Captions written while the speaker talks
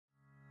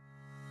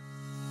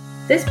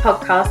This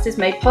podcast is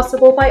made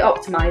possible by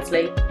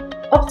Optimizely.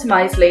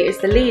 Optimizely is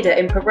the leader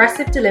in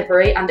progressive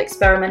delivery and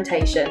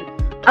experimentation.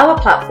 Our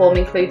platform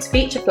includes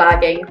feature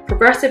flagging,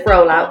 progressive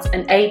rollouts,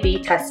 and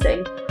A/B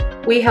testing.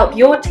 We help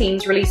your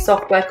teams release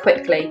software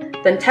quickly,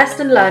 then test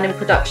and learn in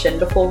production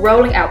before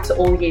rolling out to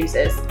all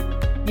users.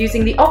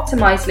 Using the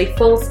Optimizely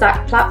full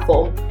stack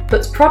platform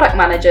puts product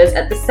managers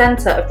at the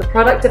center of the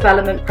product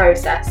development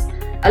process,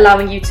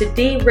 allowing you to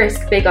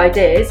de-risk big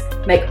ideas,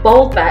 make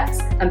bold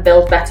bets, and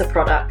build better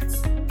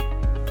products.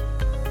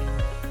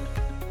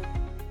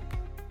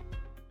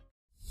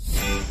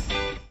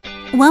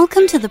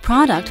 Welcome to the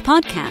Product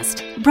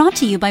Podcast, brought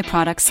to you by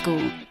Product School,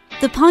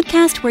 the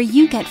podcast where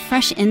you get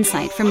fresh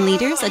insight from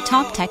leaders at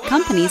top tech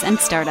companies and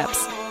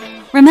startups.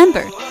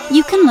 Remember,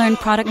 you can learn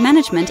product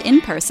management in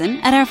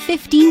person at our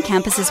 15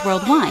 campuses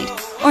worldwide,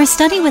 or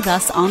study with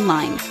us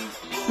online.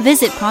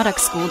 Visit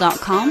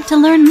productschool.com to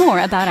learn more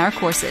about our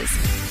courses.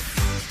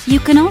 You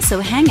can also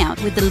hang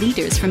out with the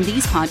leaders from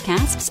these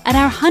podcasts at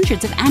our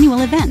hundreds of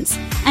annual events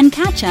and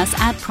catch us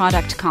at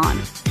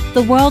ProductCon,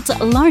 the world's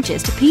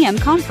largest PM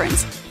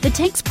conference that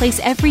takes place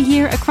every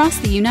year across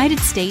the United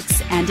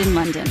States and in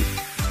London.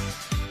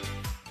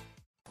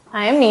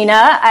 I'm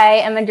Nina.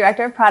 I am a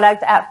director of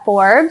product at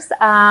Forbes.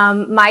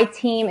 My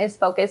team is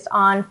focused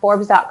on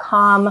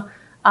Forbes.com,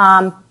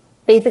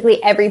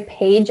 basically every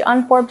page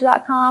on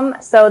Forbes.com.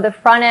 So the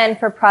front end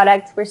for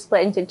product, we're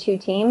split into two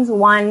teams.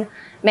 One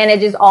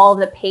manages all of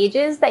the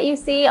pages that you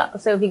see.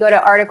 So if you go to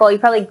article, you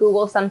probably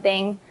Google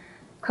something,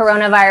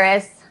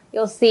 coronavirus,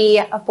 you'll see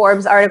a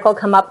Forbes article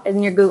come up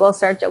in your Google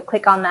search. You'll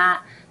click on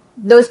that.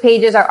 Those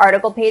pages, our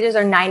article pages,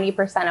 are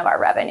 90% of our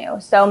revenue.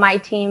 So my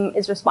team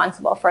is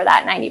responsible for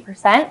that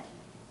 90%.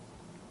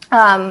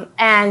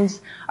 And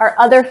our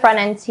other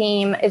front-end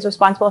team is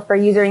responsible for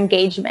user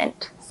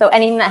engagement. So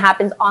anything that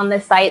happens on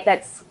the site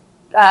that's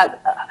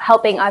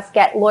helping us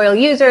get loyal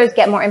users,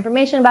 get more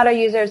information about our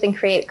users, and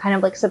create kind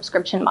of like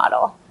subscription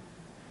model.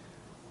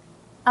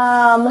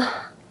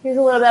 Here's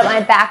a little bit of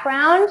my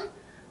background.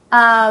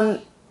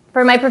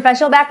 For my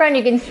professional background,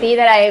 you can see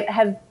that I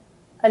have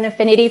an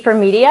affinity for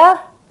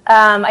media.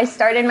 I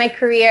started my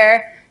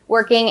career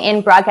working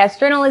in broadcast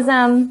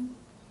journalism.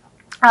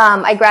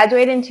 I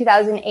graduated in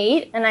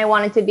 2008, and I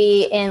wanted to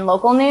be in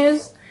local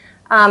news.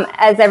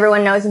 As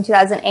everyone knows, in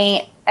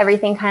 2008,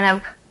 everything kind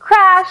of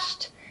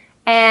crashed,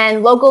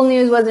 and local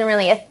news wasn't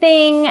really a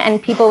thing,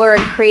 and people were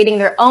creating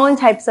their own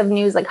types of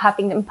news, like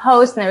Huffington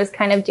Post, and it was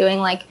kind of doing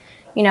like,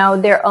 you know,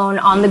 their own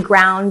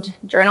on-the-ground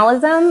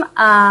journalism.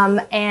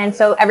 And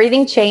so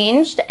everything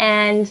changed,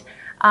 and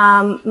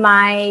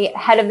my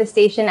head of the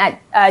station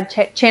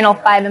at Channel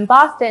 5 in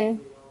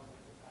Boston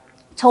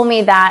told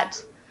me that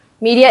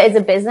media is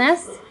a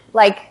business.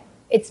 Like,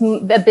 it's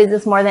a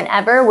business more than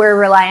ever. We're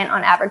reliant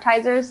on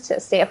advertisers to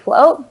stay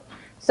afloat.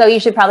 So you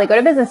should probably go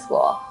to business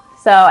school.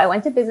 So I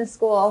went to business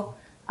school.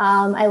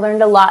 I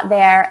learned a lot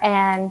there.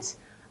 And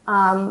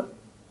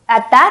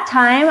at that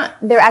time,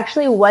 there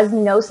actually was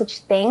no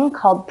such thing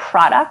called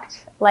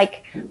product.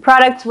 Like,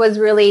 product was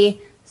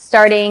really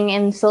starting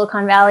in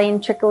Silicon Valley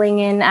and trickling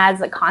in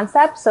as a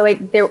concept. So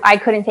I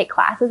couldn't take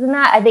classes in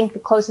that. I think the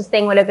closest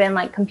thing would have been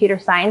like computer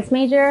science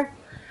major.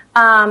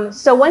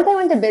 So once I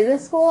went to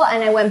business school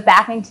and I went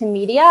back into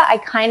media, I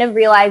kind of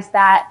realized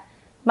that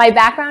my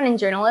background in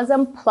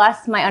journalism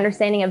plus my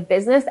understanding of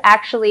business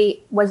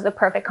actually was the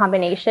perfect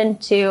combination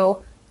to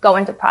go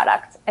into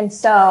product. And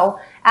so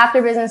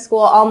after business school,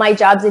 all my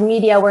jobs in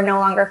media were no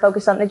longer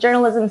focused on the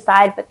journalism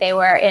side, but they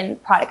were in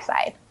product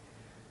side.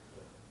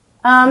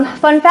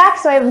 Fun fact,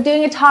 so I'm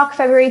doing a talk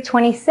February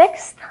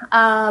 26th.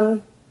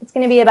 It's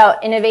going to be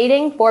about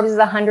innovating. Forbes is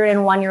a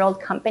 101-year-old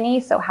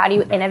company, so how do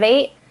you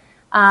innovate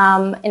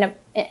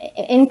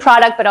in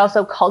product, but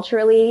also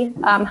culturally,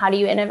 how do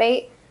you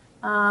innovate?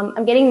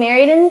 I'm getting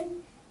married in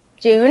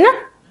June,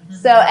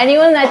 so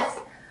anyone that's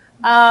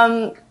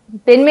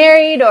been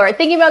married or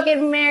thinking about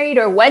getting married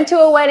or went to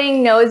a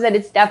wedding knows that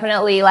it's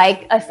definitely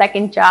like a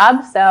second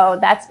job, so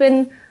that's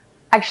been...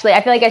 Actually,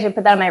 I feel like I should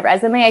put that on my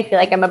resume. I feel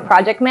like I'm a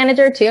project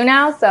manager too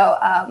now. So,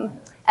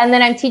 and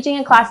then I'm teaching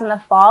a class in the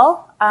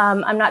fall.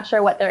 I'm not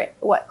sure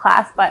what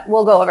class, but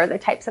we'll go over the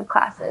types of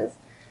classes.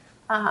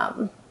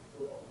 And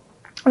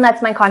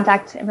that's my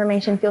contact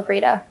information. Feel free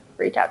to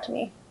reach out to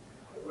me.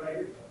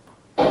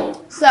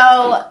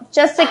 So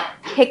just to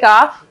kick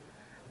off,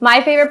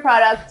 my favorite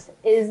product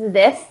is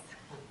this.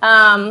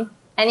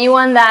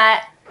 Anyone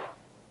that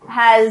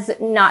has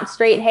not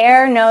straight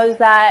hair knows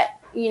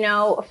that, you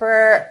know,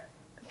 for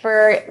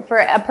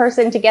a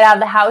person to get out of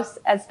the house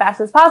as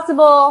fast as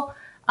possible,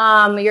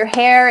 your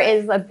hair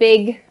is a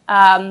big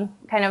kind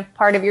of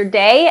part of your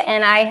day,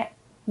 and I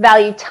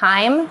value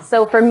time.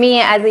 So for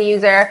me as a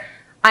user,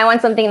 I want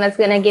something that's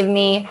going to give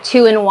me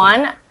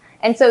 2-in-1.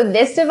 And so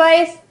this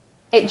device,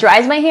 it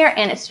dries my hair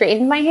and it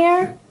straightens my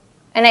hair,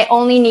 and I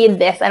only need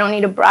this. I don't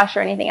need a brush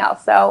or anything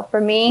else. So for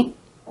me,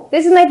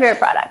 this is my favorite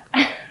product.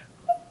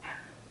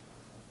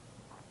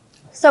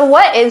 So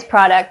what is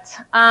product?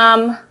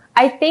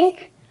 I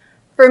think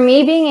for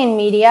me, being in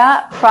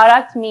media,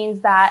 product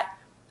means that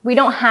we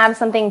don't have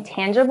something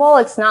tangible.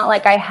 It's not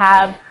like I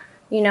have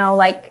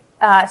like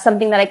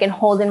something that I can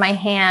hold in my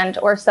hand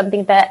or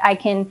something that I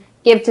can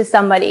give to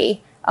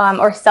somebody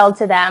or sell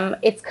to them.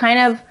 It's kind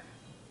of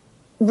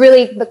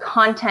really the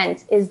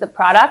content is the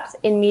product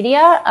in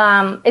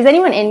media. Is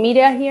anyone in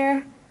media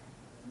here?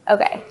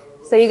 Okay,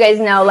 so you guys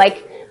know,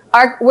 like,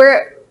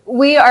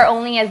 we are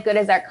only as good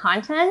as our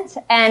content,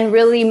 and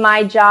really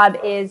my job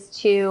is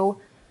to,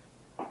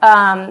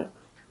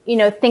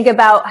 think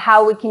about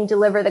how we can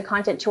deliver the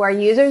content to our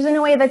users in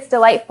a way that's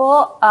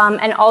delightful,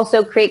 and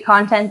also create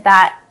content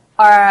that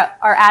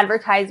our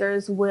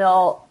advertisers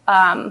will,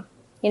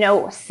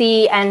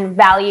 see and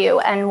value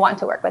and want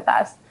to work with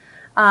us.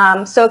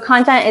 So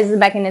content is the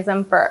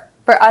mechanism for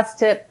us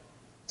to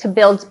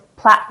build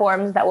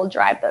platforms that will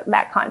drive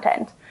that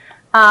content.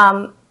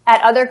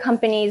 At other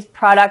companies,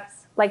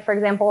 products, like for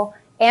example,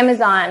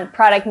 Amazon,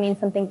 product means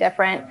something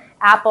different.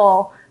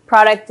 Apple,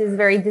 product is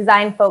very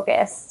design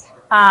focused.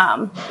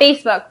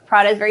 Facebook,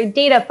 product is very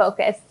data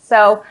focused.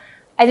 So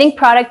I think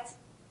product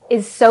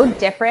is so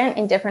different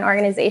in different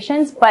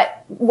organizations,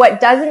 but what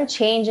doesn't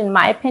change, in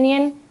my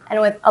opinion, and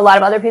with a lot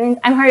of other opinions,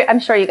 I'm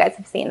sure you guys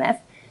have seen this,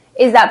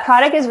 is that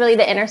product is really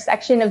the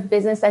intersection of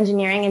business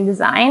engineering and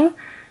design.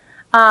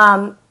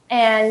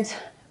 And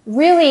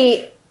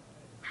really,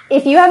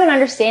 if you have an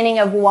understanding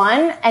of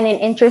one and an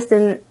interest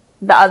in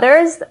the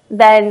others,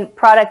 then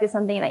product is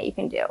something that you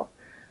can do.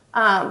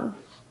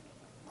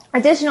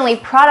 Additionally,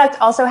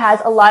 product also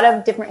has a lot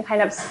of different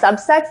kind of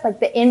subsets, like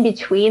the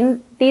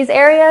in-between these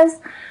areas.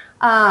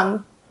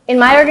 In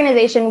my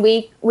organization,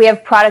 we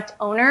have product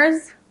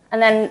owners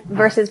and then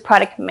versus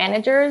product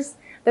managers.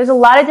 There's a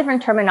lot of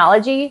different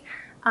terminology.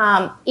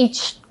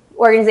 Each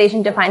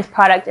organization defines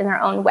product in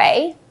their own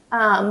way.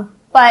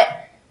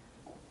 But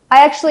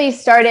I actually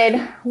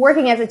started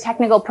working as a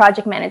technical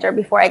project manager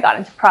before I got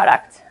into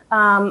product.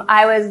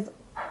 I was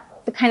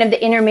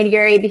the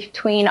intermediary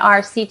between our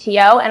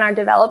CTO and our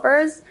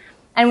developers,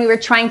 and we were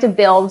trying to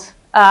build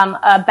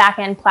a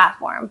back-end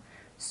platform.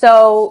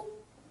 So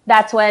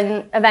that's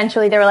when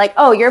eventually they were like,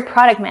 oh, you're a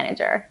product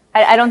manager.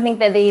 I don't think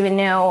that they even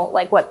knew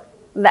like what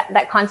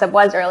that concept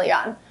was early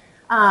on.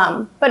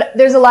 But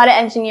there's a lot of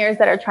engineers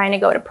that are trying to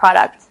go to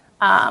product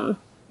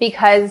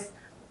because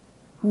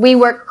we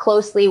work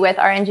closely with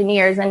our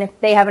engineers, and if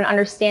they have an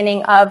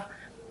understanding of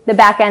the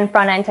back-end,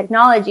 front-end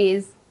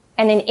technologies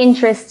and an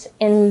interest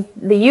in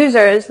the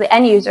users, the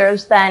end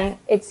users, then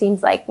it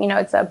seems like,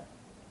 it's a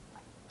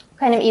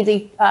kind of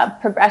easy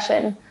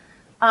progression.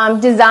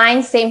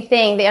 Design, same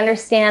thing. They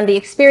understand the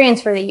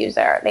experience for the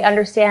user. They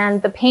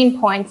understand the pain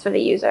points for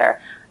the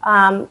user,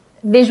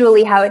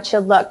 visually how it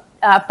should look,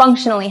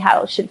 functionally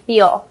how it should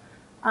feel.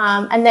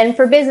 And then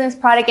for business,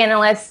 product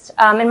analysts,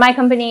 in my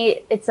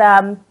company, it's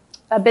a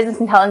business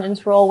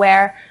intelligence role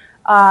where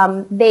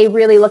they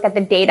really look at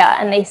the data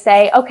and they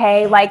say,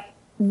 okay, like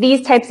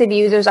these types of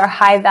users are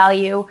high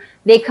value.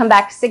 They come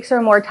back 6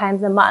 or more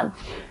times a month.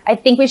 I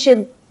think we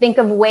should think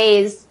of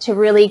ways to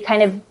really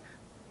kind of,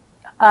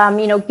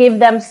 give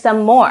them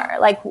some more.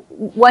 Like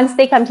once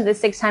they come to the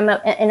 6th time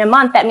in a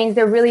month, that means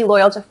they're really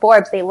loyal to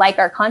Forbes. They like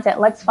our content.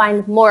 Let's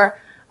find more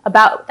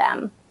about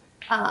them.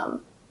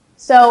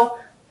 So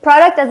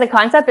product as a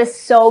concept is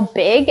so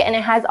big, and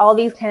it has all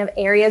these kind of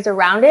areas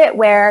around it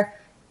where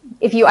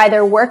if you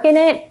either work in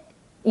it,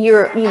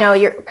 you're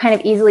kind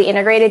of easily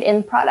integrated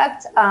in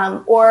product,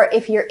 or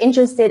if you're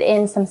interested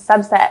in some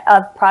subset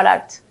of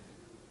product,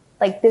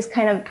 like this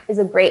kind of is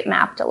a great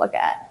map to look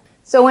at.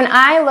 So when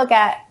I look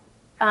at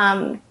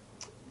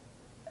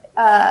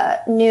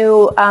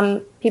new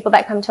people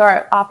that come to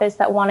our office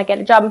that want to get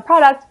a job in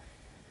product,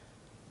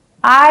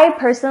 I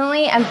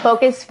personally am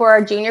focused for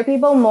our junior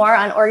people more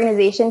on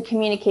organization,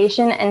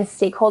 communication, and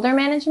stakeholder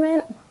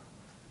management.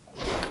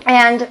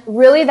 And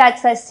really that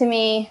says to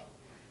me,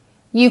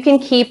 you can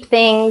keep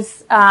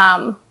things,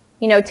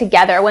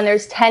 together. When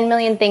there's 10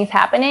 million things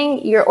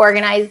happening, you're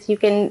organized. You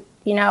can,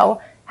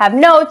 have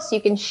notes.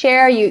 You can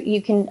share.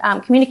 You can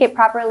communicate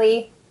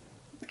properly.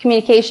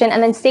 Communication,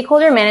 and then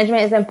stakeholder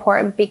management is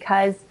important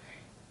because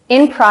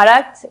in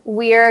product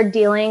we're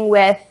dealing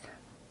with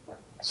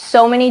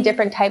so many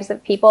different types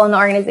of people in the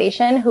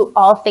organization who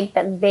all think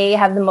that they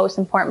have the most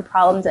important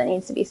problems that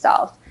needs to be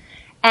solved.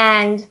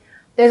 And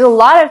there's a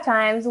lot of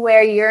times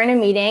where you're in a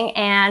meeting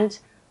and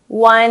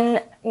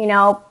one,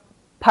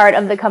 part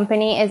of the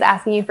company is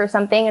asking you for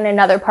something and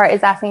another part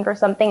is asking for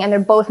something, and they're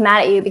both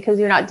mad at you because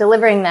you're not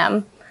delivering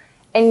them.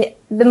 And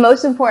the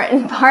most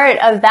important part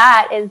of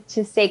that is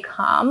to stay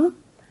calm.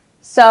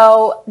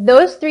 So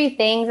those 3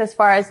 things, as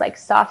far as like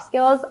soft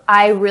skills,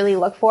 I really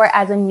look for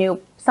as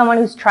someone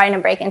who's trying to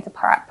break into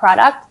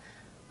product.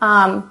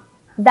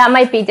 That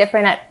might be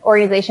different at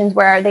organizations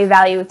where they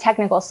value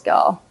technical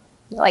skill.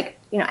 Like,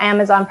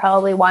 Amazon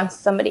probably wants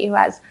somebody who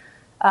has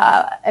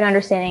an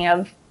understanding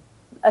of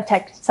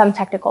some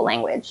technical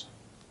language.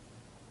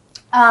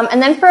 And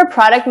then for a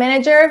product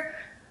manager,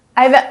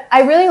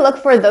 I really look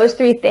for those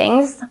 3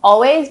 things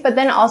always, but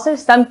then also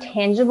some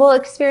tangible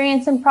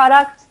experience in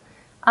product.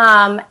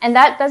 And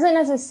that doesn't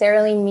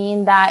necessarily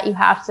mean that you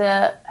have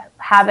to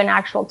have an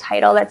actual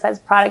title that says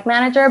product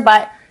manager,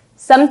 but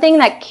something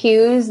that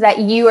cues that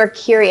you are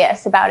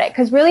curious about it.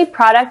 Because really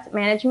product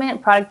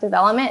management, product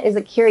development is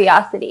a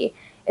curiosity.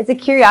 It's a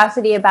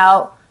curiosity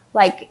about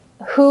like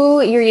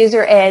who your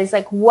user is,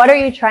 like what are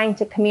you trying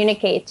to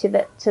communicate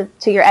to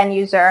your end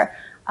user,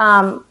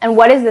 and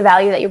what is the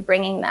value that you're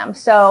bringing them.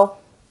 So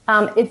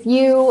if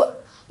you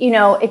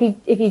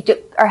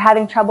are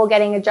having trouble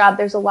getting a job,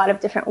 there's a lot of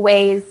different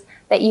ways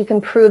that you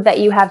can prove that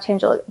you have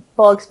tangible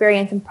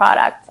experience in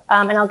product,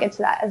 and I'll get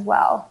to that as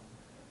well.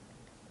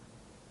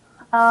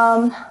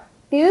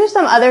 These are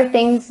some other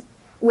things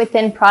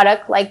within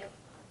product, like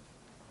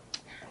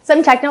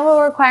some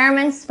technical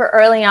requirements for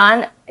early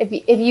on.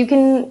 If you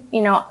can,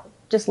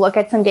 just look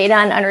at some data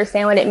and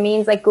understand what it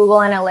means, like Google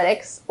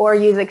Analytics or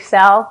use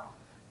Excel,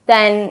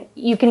 then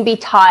you can be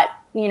taught,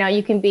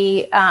 you can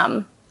be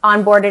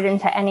onboarded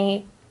into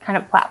any kind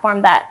of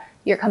platform that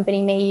your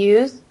company may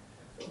use.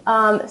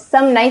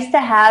 Some nice to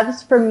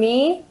haves for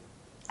me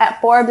at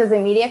Forbes as a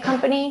media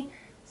company,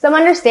 some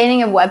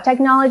understanding of web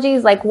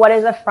technologies, like what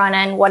is a front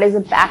end, what is a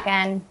back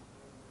end,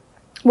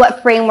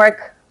 what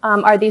framework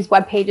are these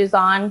web pages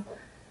on,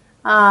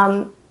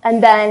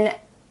 and then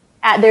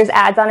there's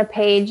ads on a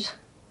page,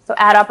 so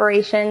ad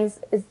operations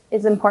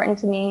is important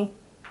to me.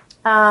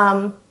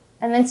 And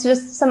then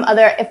just some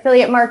other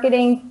affiliate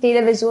marketing,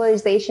 data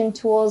visualization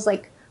tools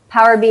like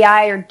Power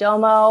BI or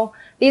Domo.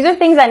 These are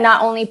things that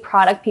not only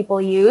product people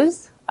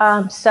use,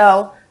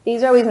 so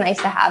these are always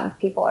nice to have if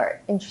people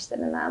are interested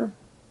in them.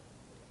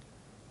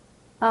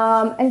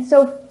 And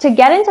so to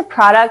get into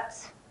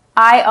product,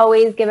 I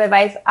always give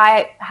advice.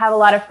 I have a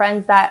lot of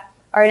friends that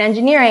are in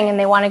engineering and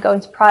they want to go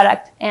into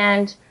product,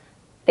 and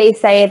they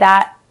say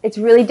that it's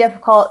really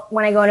difficult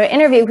when I go into an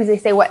interview because they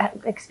say,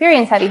 what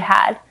experience have you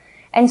had?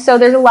 And so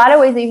there's a lot of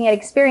ways that you can get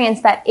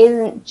experience that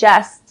isn't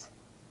just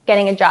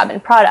getting a job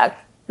in product,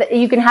 that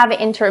you can have an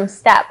interim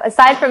step.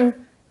 Aside from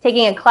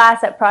taking a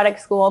class at product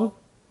school,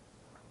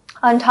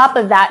 on top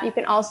of that, you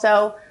can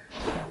also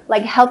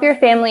like help your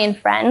family and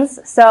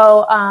friends.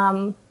 So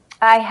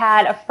I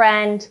had a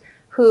friend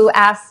who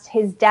asked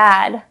his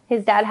dad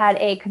had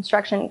a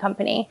construction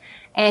company,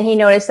 and he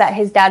noticed that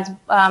his dad's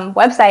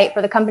website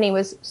for the company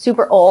was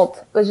super old.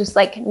 It was just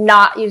like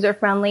not user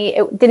friendly.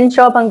 It didn't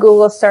show up on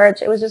Google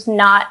search. It was just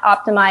not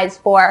optimized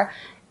for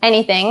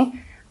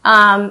anything.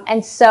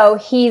 And so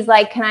he's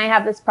like, can I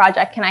have this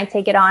project? Can I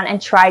take it on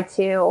and try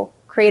to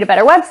create a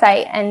better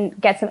website and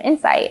get some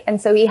insight?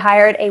 And so he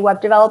hired a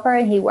web developer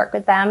and he worked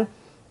with them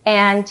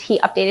and he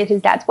updated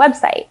his dad's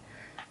website.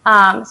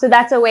 So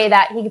that's a way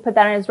that he could put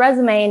that on his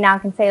resume and now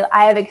can say,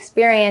 I have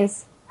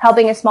experience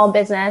helping a small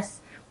business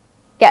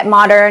get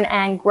modern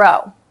and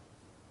grow.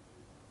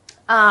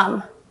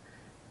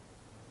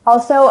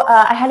 Also,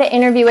 I had an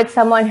interview with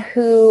someone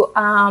who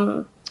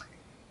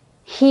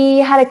he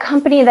had a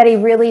company that he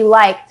really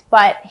liked,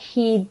 but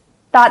he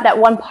thought that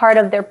one part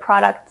of their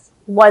product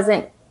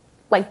wasn't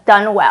like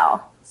done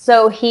well.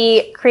 So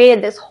he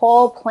created this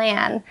whole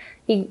plan.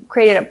 He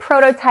created a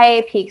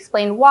prototype. He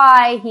explained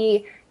why.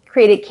 He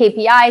created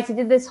KPIs. He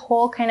did this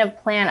whole kind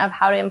of plan of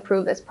how to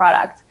improve this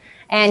product.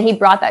 And he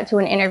brought that to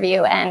an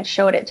interview and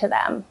showed it to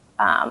them.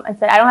 And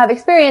said, I don't have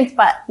experience,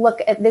 but look,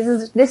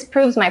 this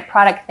proves my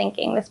product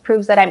thinking. This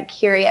proves that I'm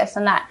curious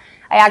and that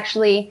I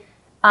actually,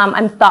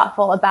 I'm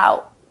thoughtful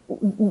about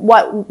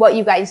what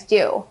you guys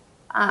do.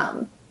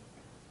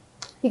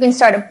 You can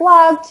start a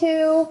blog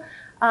too.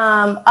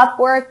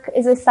 Upwork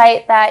is a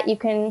site that you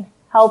can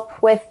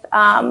help with,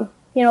 a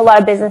lot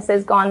of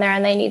businesses go on there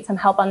and they need some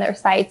help on their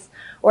sites,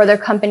 or their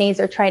companies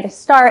are trying to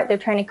start, they're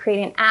trying to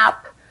create an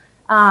app.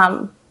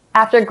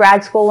 After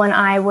grad school, when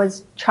I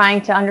was trying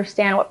to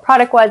understand what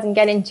product was and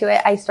get into it,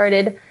 I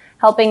started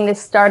helping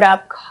this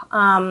startup.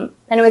 And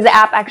it was the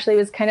app actually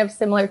was kind of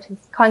similar to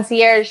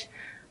Concierge,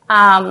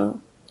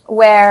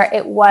 where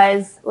it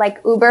was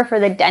like Uber for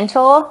the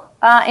dental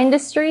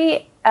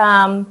industry.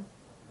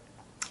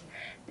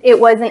 It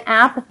was an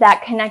app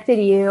that connected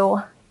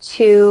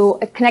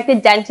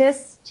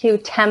dentists to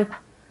temp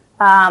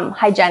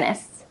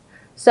hygienists.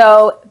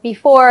 So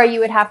before you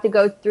would have to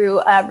go through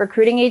a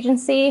recruiting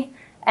agency,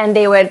 and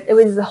it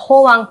was a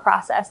whole long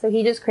process. So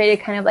he just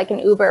created kind of like an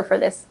Uber for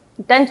this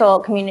dental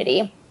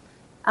community.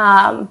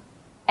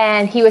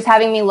 And he was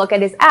having me look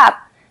at his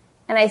app.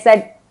 And I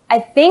said, I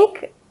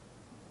think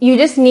you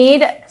just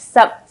need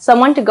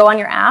someone to go on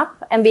your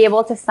app and be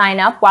able to sign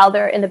up while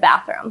they're in the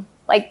bathroom.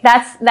 Like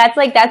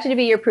that should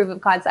be your proof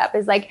of concept,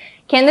 is like,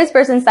 can this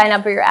person sign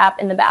up for your app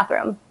in the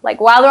bathroom?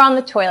 Like while they're on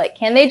the toilet,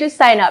 can they just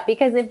sign up?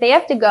 Because if they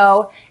have to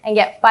go and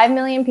get 5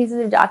 million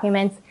pieces of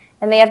documents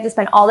and they have to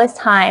spend all this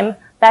time,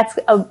 that's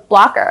a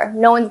blocker.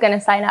 No one's going to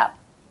sign up.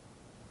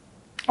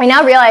 I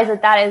now realize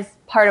that is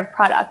part of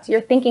product. You're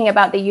thinking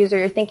about the user.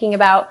 You're thinking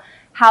about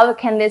how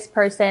can this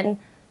person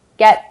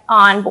get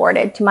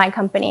onboarded to my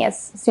company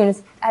as soon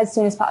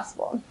as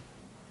possible.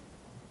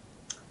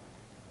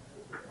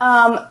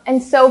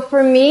 And so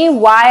for me,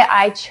 why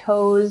I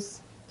chose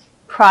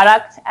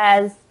product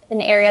as an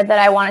area that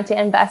I wanted to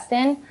invest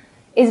in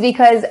is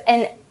because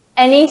in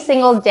any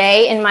single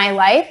day in my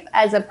life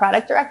as a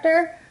product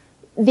director,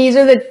 these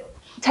are the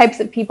types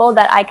of people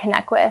that I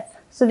connect with.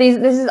 So this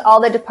is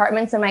all the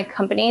departments in my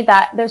company.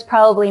 That there's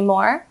probably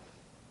more,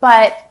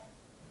 but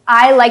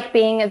I like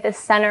being at the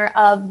center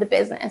of the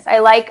business. I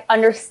like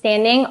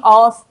understanding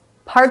all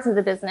parts of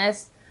the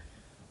business.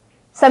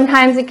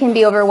 Sometimes it can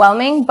be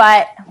overwhelming,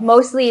 but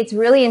mostly it's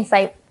really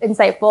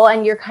insightful,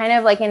 and you're kind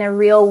of like in a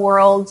real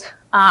world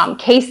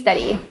case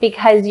study,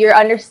 because you're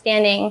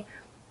understanding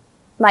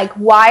like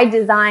why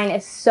design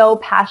is so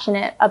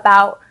passionate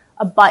about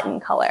a button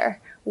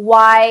color,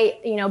 why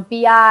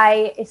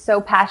BI is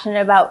so passionate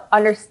about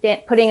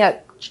putting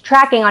a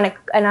tracking on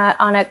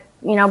a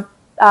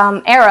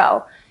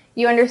arrow.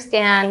 You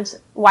understand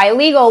why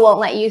legal won't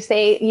let you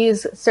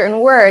use certain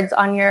words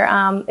on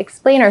your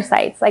explainer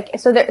sites.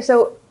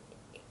 So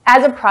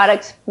as a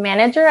product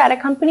manager at a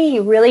company,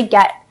 you really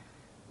get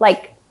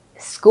like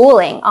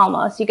schooling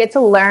almost. You get to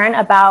learn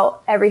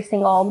about every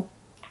single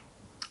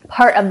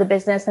part of the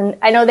business. And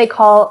I know they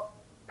call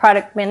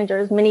product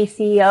managers mini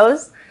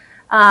CEOs.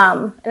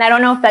 And I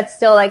don't know if that's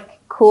still like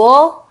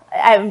cool.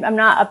 I'm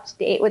not up to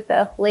date with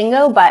the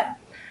lingo, but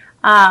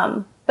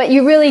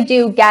you really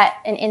do get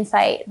an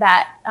insight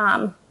that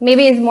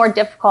maybe is more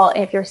difficult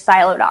if you're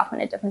siloed off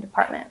in a different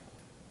department.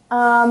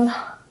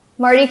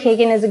 Marty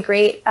Kagan is a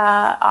great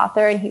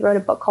author, and he wrote a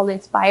book called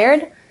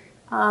Inspired.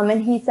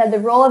 And he said the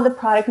role of the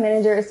product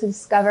manager is to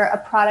discover a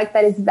product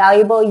that is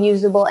valuable,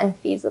 usable, and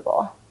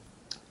feasible.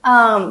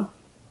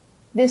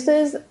 This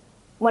is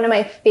one of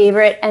my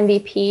favorite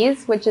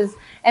MVPs, which is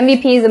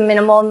MVP is a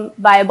minimum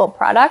viable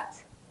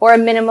product or a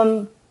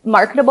minimum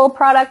marketable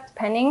product,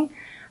 depending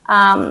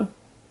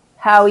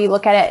how you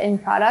look at it in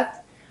product.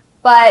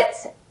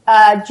 But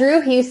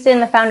Drew Houston,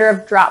 the founder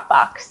of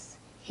Dropbox,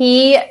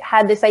 he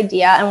had this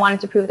idea and wanted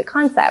to prove the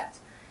concept.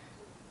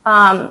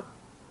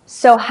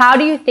 So how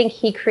do you think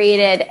he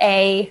created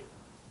a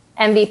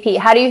MVP?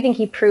 How do you think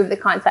he proved the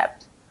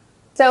concept?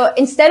 So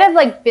instead of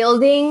like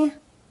building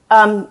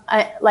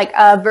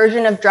a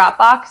version of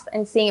Dropbox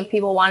and seeing if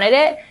people wanted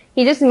it,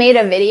 he just made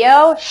a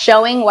video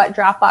showing what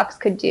Dropbox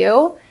could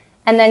do,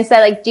 and then said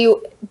like,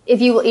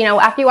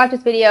 after you watch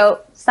this video,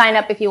 sign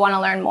up if you want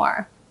to learn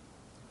more.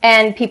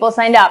 And people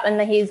signed up, and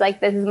then he's like,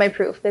 this is my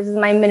proof. This is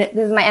my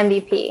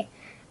MVP.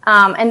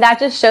 And that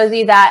just shows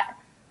you that,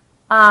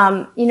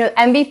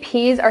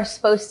 MVPs are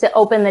supposed to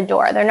open the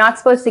door. They're not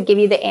supposed to give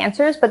you the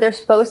answers, but they're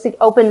supposed to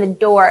open the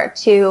door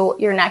to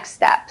your next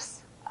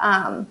steps.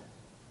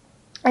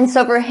 And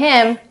so for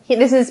him,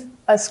 this is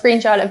a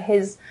screenshot of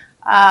his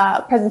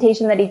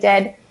presentation that he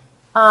did.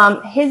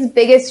 His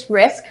biggest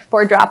risk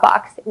for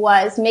Dropbox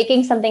was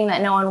making something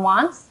that no one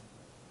wants.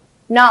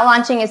 Not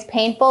launching is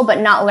painful, but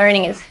not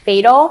learning is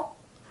fatal.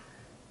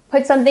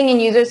 Put something in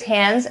users'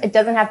 hands. It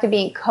doesn't have to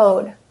be in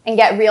code, and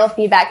get real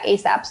feedback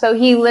ASAP. So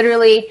he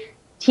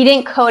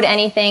didn't code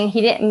anything. He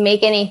didn't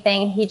make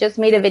anything. He just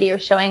made a video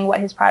showing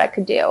what his product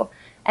could do,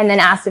 and then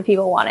asked if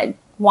people wanted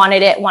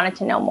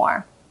to know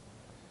more.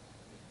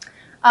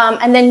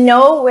 And then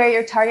know where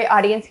your target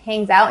audience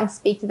hangs out and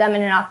speak to them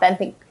in an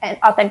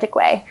authentic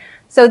way.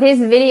 So this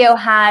video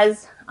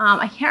has,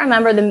 I can't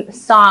remember the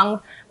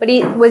song, but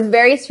he was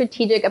very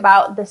strategic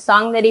about the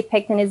song that he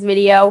picked in his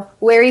video,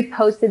 where he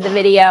posted the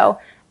video,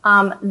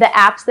 the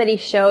apps that he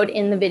showed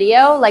in the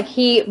video. Like,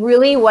 he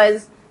really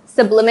was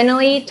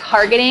subliminally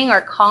targeting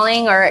or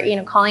calling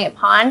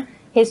upon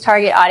his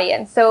target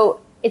audience.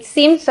 So it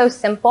seemed so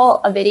simple,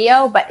 a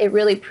video, but it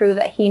really proved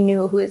that he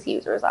knew who his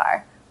users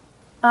are.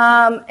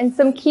 And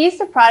some keys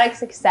to product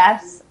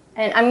success,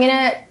 and I'm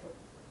gonna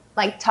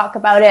talk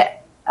about it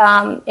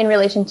in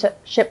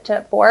relationship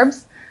to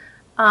Forbes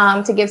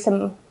to give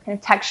some kind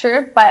of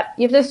texture, but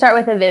you have to start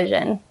with a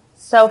vision.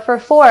 So for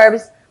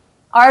Forbes,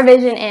 our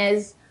vision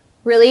is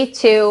really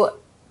to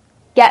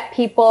get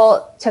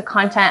people to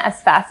content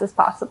as fast as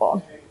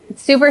possible.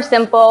 It's super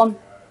simple,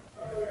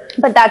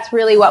 but that's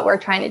really what we're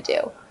trying to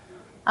do.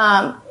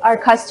 Our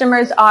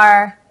customers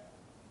are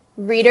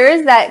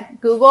readers that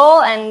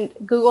Google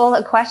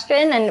a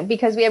question, and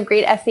because we have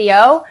great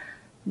SEO,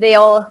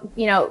 they'll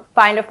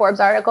find a Forbes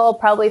article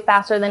probably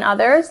faster than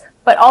others.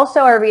 But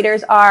also our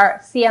readers are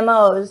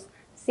CMOs,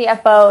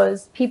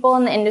 CFOs, people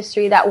in the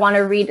industry that want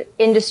to read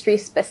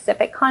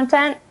industry-specific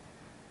content.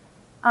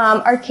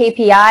 Our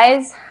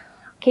KPIs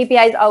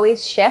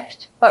always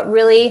shift, but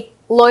really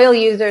loyal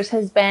users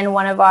has been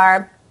one of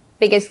our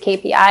biggest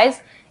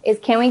KPIs, is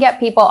can we get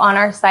people on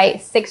our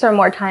site 6 or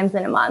more times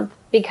in a month?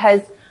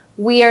 Because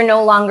we are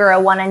no longer a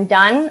one and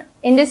done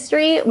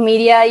industry.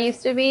 Media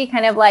used to be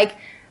kind of 80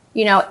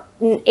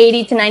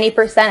 to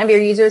 90% of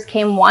your users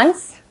came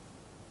once,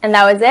 and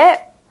that was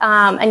it.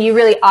 And you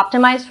really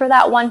optimized for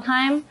that one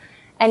time.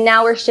 And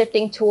now we're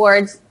shifting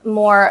towards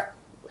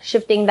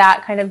shifting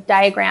that kind of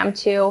diagram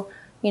to,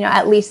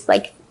 at least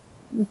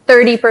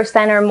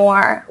 30% or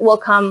more will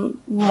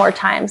come more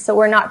times. So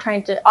we're not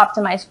trying to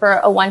optimize for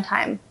a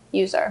one-time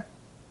user.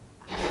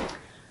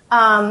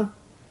 An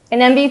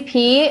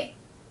MVP,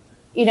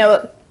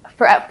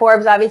 at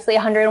Forbes, obviously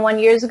 101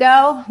 years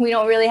ago, we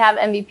don't really have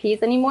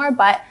MVPs anymore,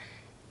 but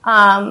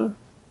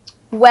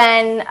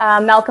when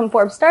Malcolm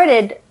Forbes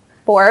started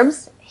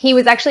Forbes, he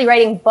was actually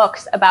writing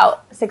books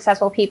about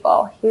successful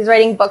people. He was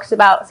writing books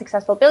about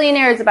successful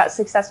billionaires, about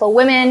successful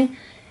women,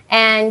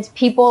 and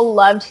people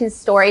loved his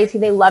stories.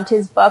 They loved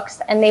his books,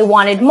 and they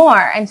wanted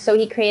more. And so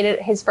he created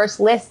his first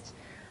list,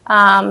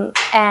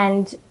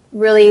 and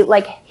really,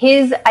 like,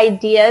 his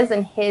ideas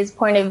and his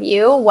point of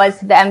view was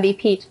the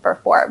MVP for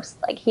Forbes.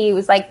 Like, he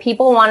was like,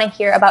 people want to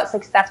hear about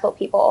successful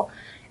people,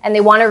 and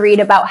they want to read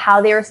about how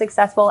they were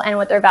successful and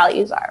what their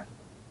values are.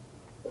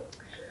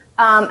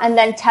 And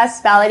then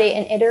test, validate,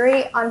 and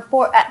iterate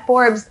at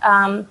Forbes.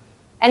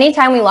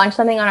 Anytime we launch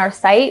something on our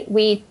site,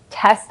 we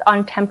test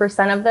on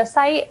 10% of the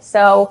site.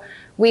 So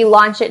we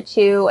launch it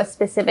to a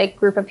specific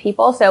group of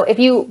people. So if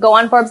you go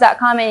on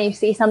Forbes.com and you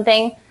see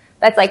something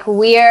that's like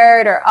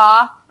weird or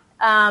off,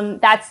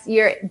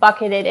 you're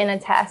bucketed in a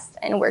test,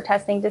 and we're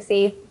testing to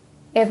see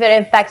if it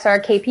affects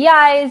our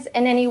KPIs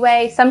in any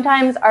way.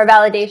 Sometimes our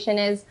validation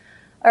is,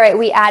 all right,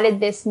 we added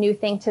this new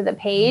thing to the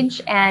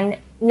page and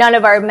none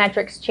of our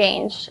metrics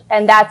changed,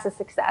 and that's a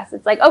success.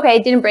 It's like, okay,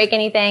 it didn't break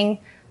anything.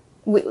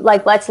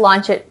 Let's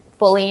launch it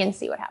fully and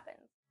see what happens.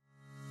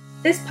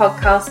 This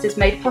podcast is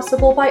made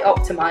possible by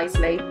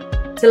Optimizely.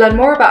 To learn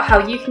more about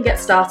how you can get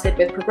started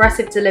with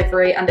progressive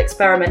delivery and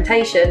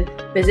experimentation,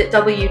 visit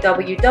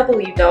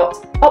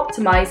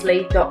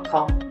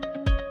www.optimizely.com.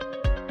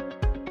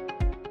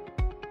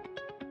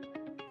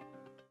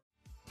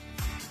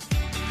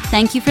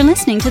 Thank you for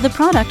listening to the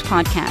Product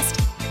Podcast.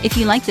 If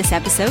you like this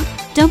episode,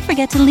 don't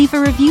forget to leave a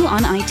review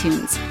on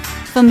iTunes.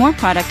 For more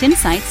product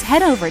insights,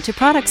 head over to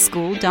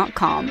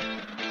productschool.com.